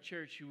people in our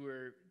church who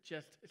were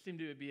seemed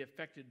to be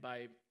affected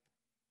by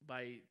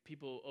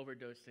people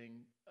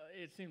overdosing.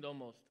 It seemed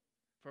almost,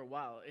 for a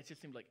while, it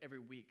just seemed like every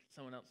week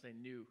someone else they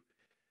knew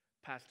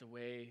passed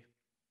away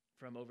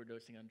from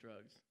overdosing on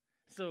drugs.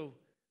 So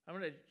I'm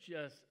going to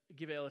just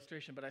give an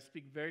illustration, but I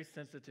speak very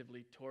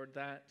sensitively toward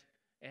that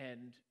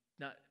and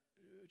not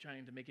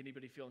trying to make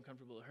anybody feel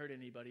uncomfortable or hurt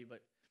anybody,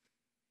 but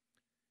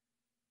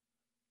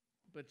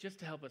just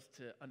to help us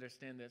to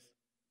understand this.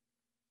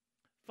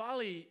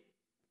 Folly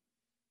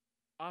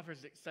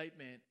offers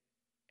excitement,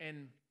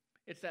 and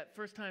it's that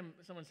first time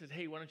someone says,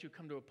 hey, why don't you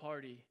come to a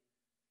party?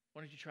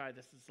 Why don't you try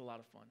this? This is a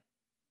lot of fun.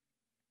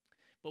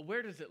 But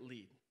where does it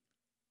lead?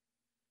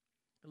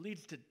 It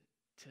leads to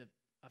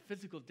a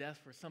physical death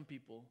for some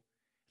people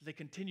as they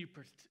continue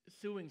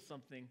pursuing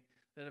something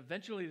that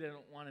eventually they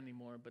don't want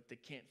anymore, but they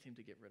can't seem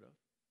to get rid of.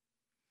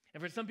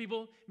 And for some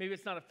people, maybe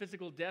it's not a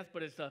physical death,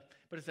 but it's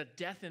a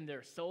death in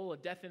their soul, a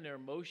death in their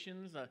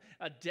emotions,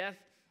 a death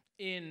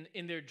in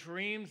their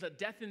dreams, a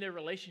death in their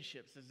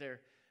relationships as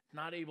they're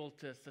not able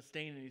to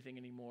sustain anything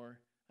anymore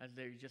as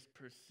they just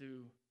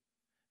pursue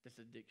this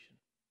addiction.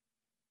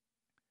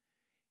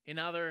 In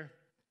other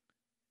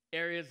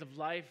areas of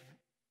life,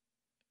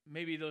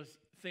 maybe those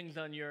things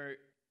on your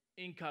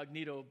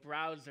incognito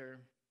browser,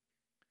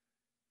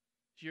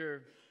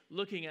 you're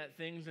looking at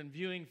things and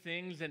viewing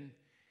things and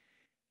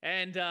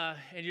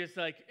just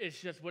like, it's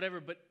just whatever,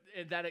 but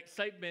that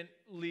excitement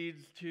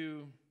leads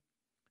to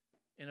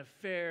an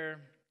affair,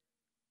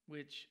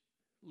 which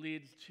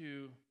leads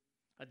to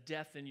a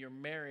death in your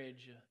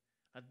marriage,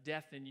 a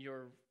death in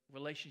your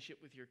relationship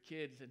with your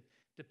kids, and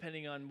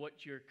depending on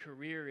what your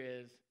career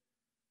is,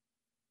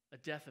 a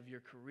death of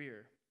your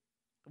career.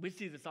 We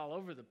see this all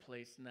over the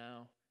place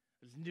now.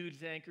 There's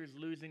news anchors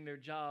losing their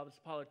jobs,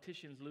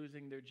 politicians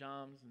losing their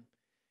jobs,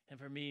 and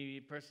for me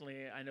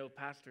personally, I know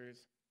pastors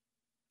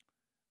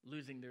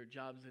losing their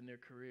jobs and their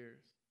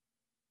careers.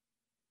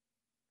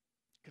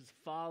 Because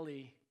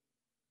folly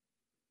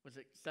was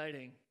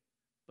exciting,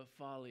 but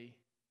folly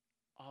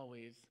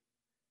always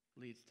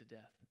leads to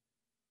death.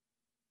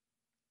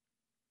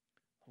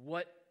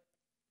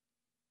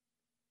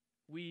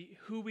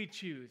 Who we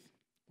choose,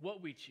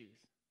 what we choose,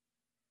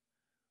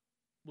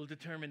 will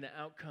determine the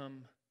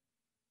outcome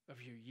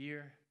of your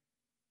year,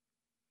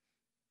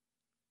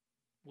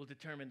 will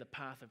determine the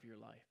path of your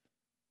life.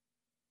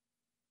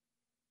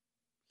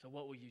 So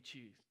what will you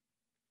choose?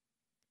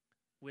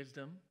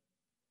 Wisdom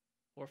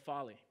or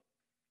folly?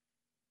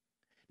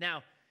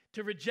 Now,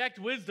 to reject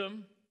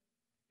wisdom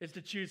is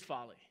to choose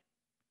folly.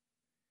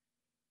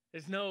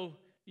 There's no,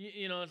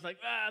 it's like,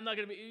 I'm not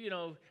going to be,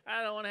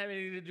 I don't want to have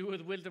anything to do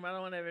with wisdom. I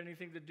don't want to have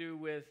anything to do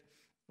with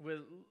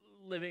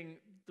living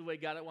the way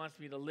God wants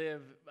me to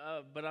live.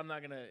 But I'm not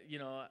going to,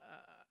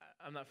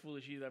 I'm not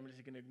foolish either. I'm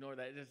just going to ignore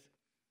that.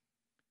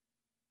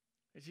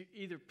 It's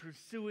either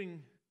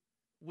pursuing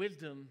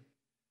wisdom.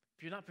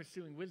 If you're not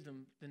pursuing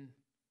wisdom, then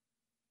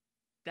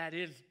that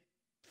is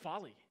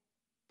folly.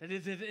 That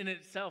is in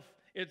itself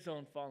its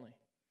own folly.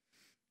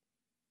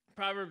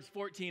 Proverbs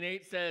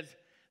 14:8 says,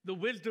 the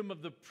wisdom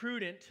of the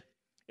prudent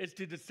is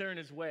to discern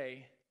his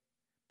way,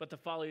 but the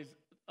follies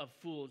of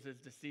fools is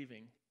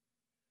deceiving.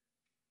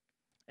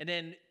 And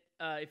then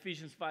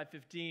Ephesians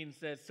 5:15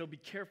 says, so be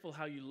careful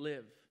how you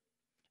live.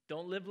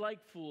 Don't live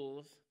like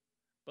fools,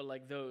 but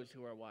like those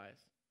who are wise.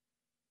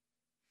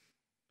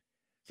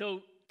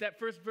 So that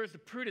first verse, the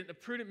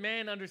prudent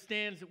man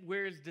understands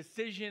where his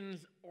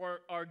decisions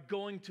are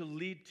going to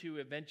lead to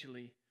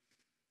eventually.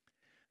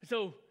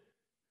 So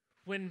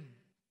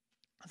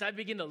as I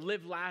began to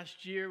live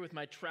last year with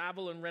my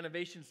travel and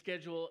renovation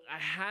schedule,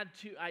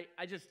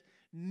 I just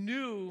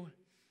knew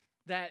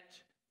that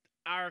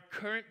our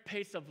current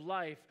pace of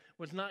life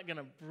was not going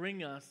to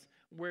bring us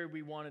where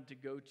we wanted to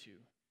go to.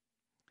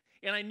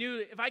 And I knew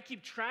that if I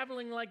keep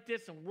traveling like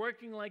this and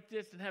working like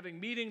this and having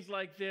meetings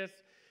like this,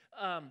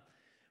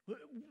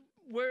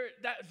 where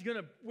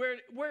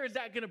is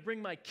that going to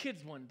bring my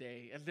kids one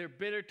day as they're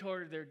bitter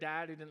toward their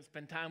dad who didn't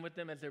spend time with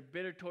them, as they're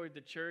bitter toward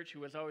the church who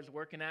was always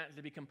working at, as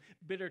they become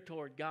bitter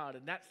toward God.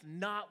 And that's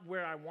not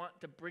where I want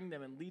to bring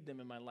them and lead them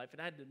in my life.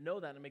 And I had to know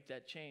that and make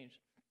that change.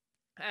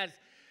 As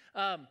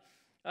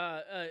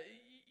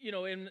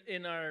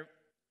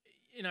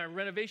in our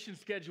renovation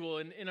schedule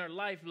and in our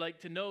life, like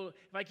to know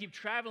if I keep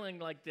traveling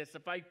like this,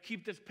 if I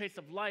keep this pace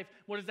of life,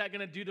 what is that going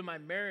to do to my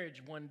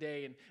marriage one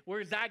day? And where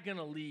is that going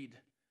to lead?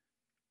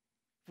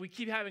 If we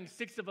keep having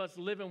 6 of us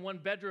live in one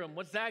bedroom,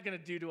 what's that going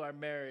to do to our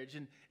marriage?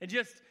 And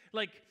just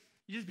like,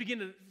 you just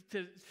begin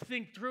to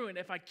think through, and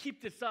if I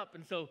keep this up,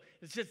 and so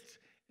it's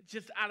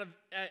just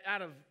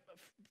out of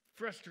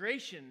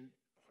frustration,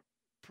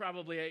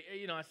 probably,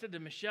 I said to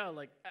Michelle,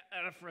 like,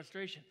 out of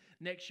frustration,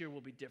 next year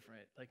will be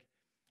different. Like,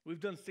 we've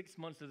done 6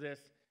 months of this.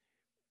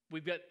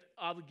 We've got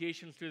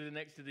obligations through the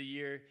next of the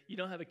year. You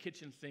don't have a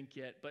kitchen sink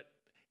yet, but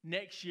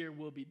next year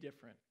will be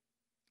different.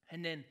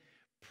 And then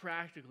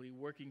practically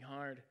working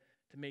hard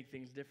to make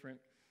things different.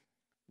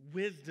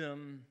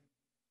 Wisdom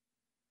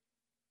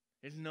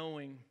is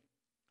knowing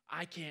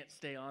I can't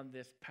stay on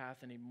this path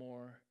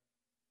anymore.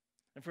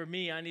 And for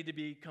me, I need to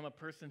become a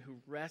person who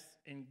rests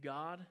in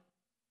God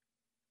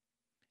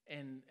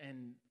and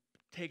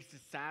takes the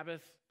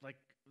Sabbath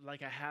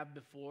like I have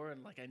before,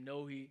 and like I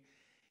know he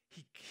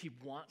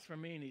wants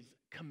from me and he's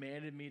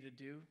commanded me to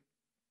do.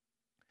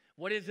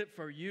 What is it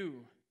for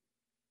you?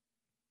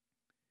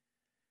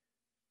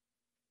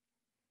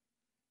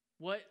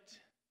 What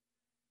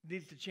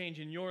needs to change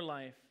in your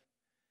life?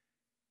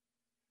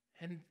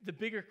 And the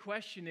bigger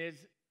question is,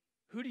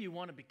 who do you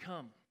want to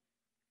become?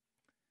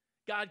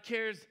 God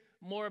cares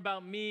more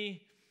about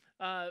me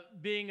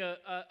being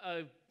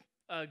a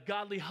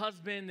godly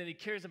husband than he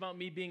cares about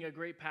me being a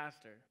great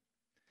pastor.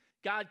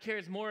 God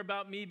cares more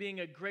about me being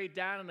a great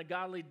dad and a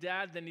godly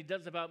dad than he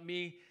does about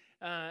me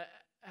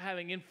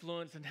having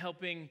influence and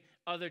helping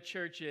other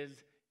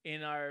churches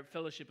in our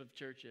fellowship of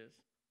churches.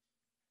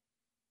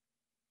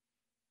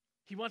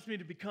 He wants me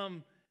to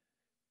become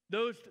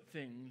those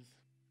things.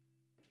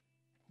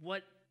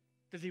 What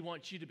does he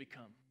want you to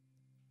become?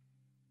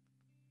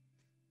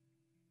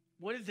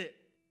 What is it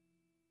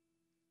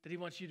that he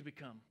wants you to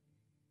become?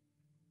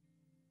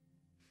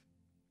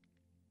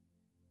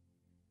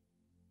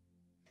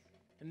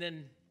 And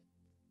then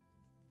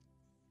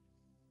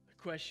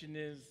the question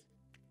is,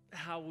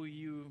 how will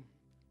you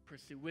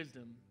pursue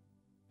wisdom?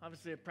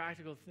 Obviously, a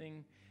practical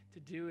thing to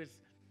do is,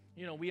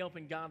 we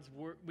open God's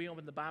word, we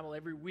open the Bible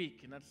every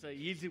week, and that's an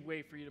easy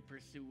way for you to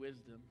pursue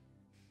wisdom.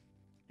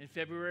 In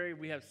February,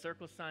 we have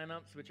circle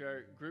sign-ups, which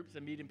are groups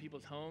that meet in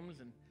people's homes,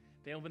 and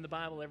they open the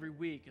Bible every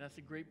week, and that's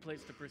a great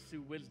place to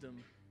pursue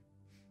wisdom.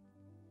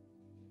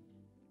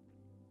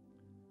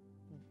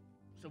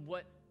 So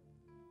what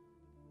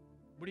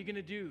are you going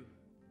to do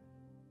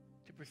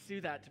to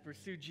pursue that, to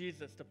pursue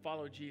Jesus, to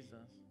follow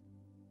Jesus?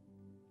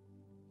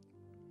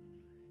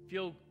 If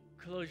you'll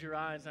close your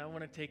eyes, I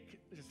want to take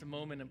just a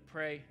moment and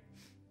pray.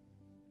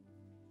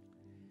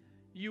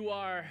 You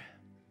are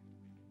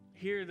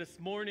here this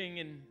morning,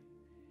 and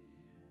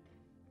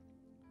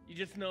you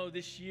just know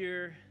this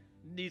year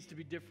needs to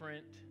be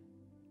different.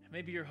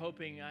 Maybe you're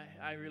hoping,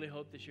 I really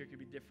hope this year could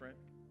be different.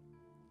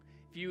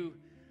 If you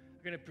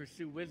are going to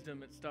pursue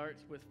wisdom, it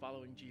starts with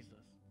following Jesus.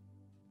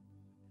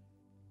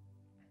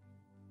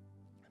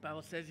 The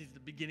Bible says he's the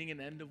beginning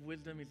and end of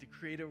wisdom. He's the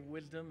creator of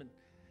wisdom. And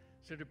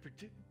so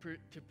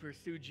to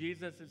pursue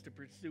Jesus is to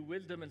pursue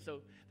wisdom. And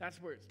so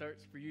that's where it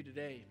starts for you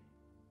today.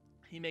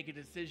 You make a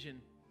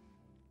decision.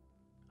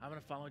 I'm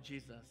going to follow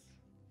Jesus.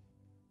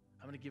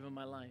 I'm going to give him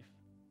my life.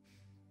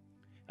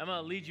 I'm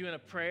going to lead you in a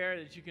prayer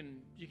that you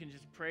can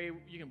just pray.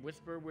 You can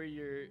whisper where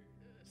you're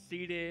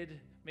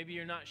seated. Maybe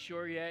you're not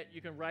sure yet.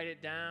 You can write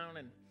it down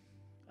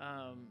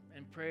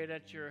and pray it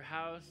at your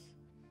house.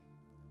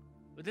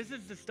 But this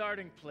is the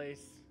starting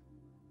place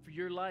for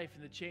your life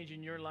and the change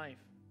in your life.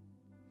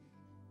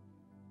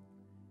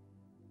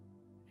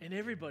 And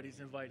everybody's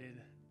invited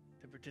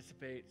to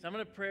participate. So I'm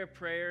going to pray a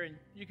prayer, and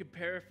you can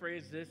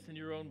paraphrase this in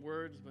your own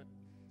words, but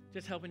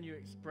just helping you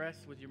express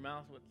with your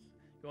mouth what's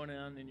going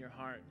on in your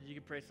heart. You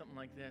can pray something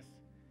like this.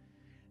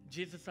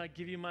 Jesus, I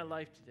give you my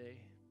life today,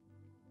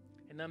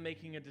 and I'm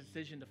making a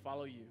decision to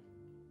follow you.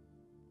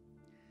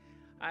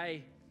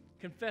 I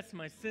confess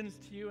my sins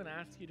to you and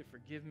ask you to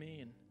forgive me,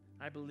 and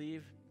I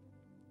believe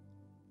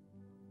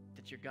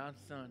that you're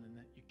God's son and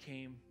that you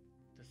came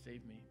to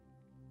save me.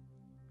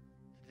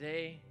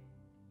 Today,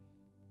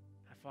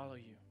 I follow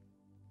you.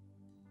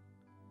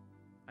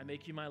 I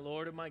make you my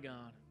Lord and my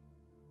God.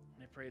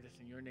 And I pray this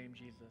in your name,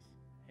 Jesus.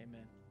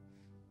 Amen.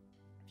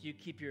 If you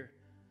keep your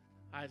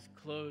eyes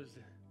closed,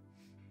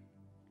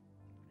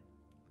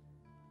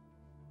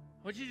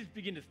 I want you to just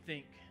begin to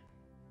think.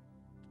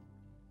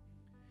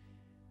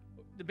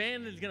 The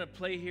band is going to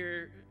play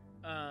here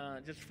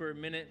just for a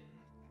minute,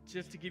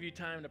 just to give you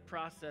time to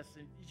process.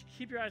 And you should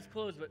keep your eyes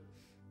closed, but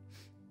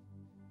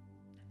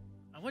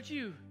I want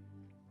you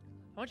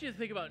to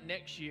think about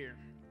next year,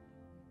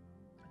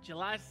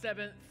 July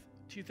 7th,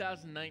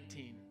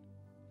 2019.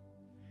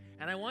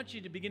 And I want you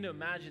to begin to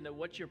imagine that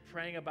what you're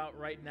praying about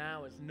right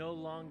now is no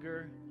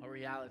longer a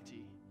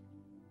reality.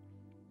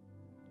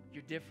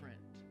 You're different.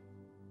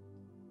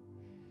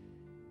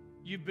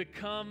 You've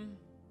become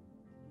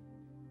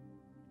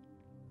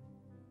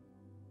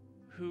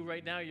who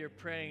right now you're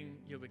praying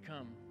you'll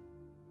become.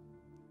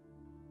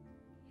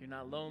 You're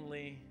not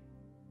lonely.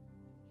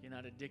 You're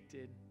not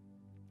addicted.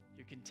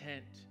 You're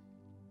content.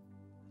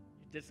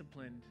 You're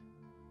disciplined.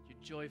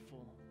 You're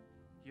joyful.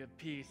 You have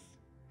peace.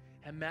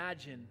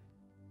 Imagine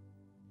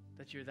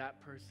that you're that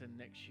person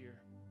next year.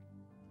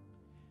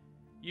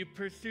 You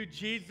pursued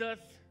Jesus.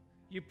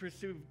 You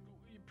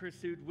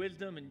pursued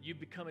wisdom, and you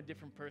become a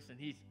different person.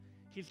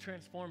 He's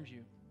transformed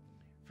you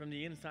from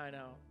the inside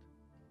out.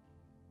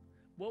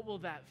 What will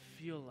that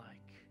feel like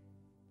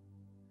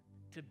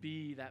to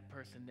be that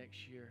person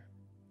next year?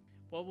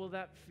 What will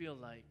that feel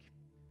like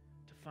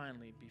to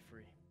finally be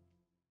free?